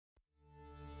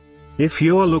If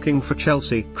you're looking for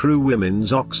Chelsea Crew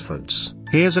Women's Oxfords,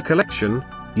 here's a collection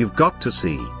you've got to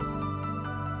see.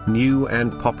 New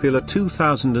and popular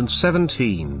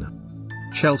 2017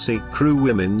 Chelsea Crew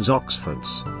Women's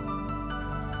Oxfords.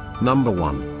 Number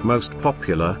 1, Most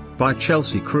Popular, by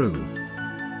Chelsea Crew.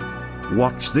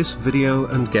 Watch this video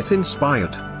and get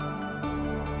inspired.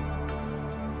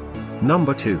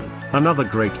 Number 2, another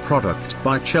great product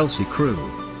by Chelsea Crew.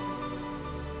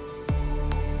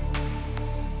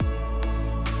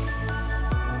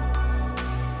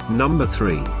 Number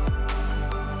 3.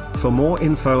 For more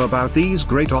info about these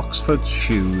great Oxford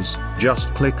shoes,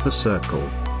 just click the circle.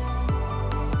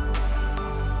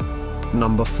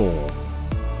 Number 4.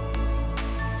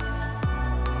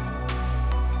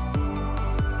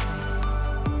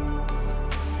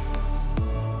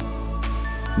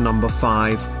 Number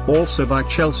 5, also by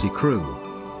Chelsea Crew.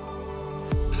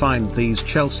 Find these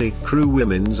Chelsea Crew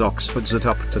Women's Oxfords at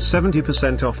up to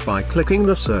 70% off by clicking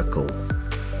the circle.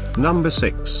 Number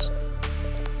 6.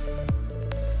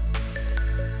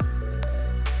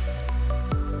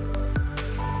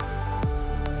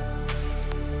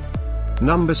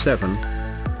 Number 7.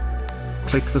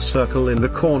 Click the circle in the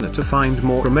corner to find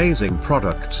more amazing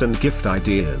products and gift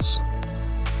ideas.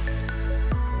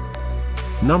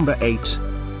 Number 8.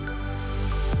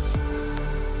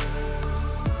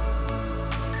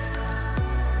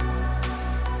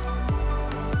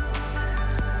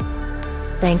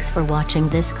 Thanks for watching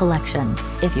this collection.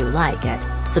 If you like it,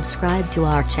 subscribe to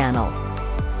our channel.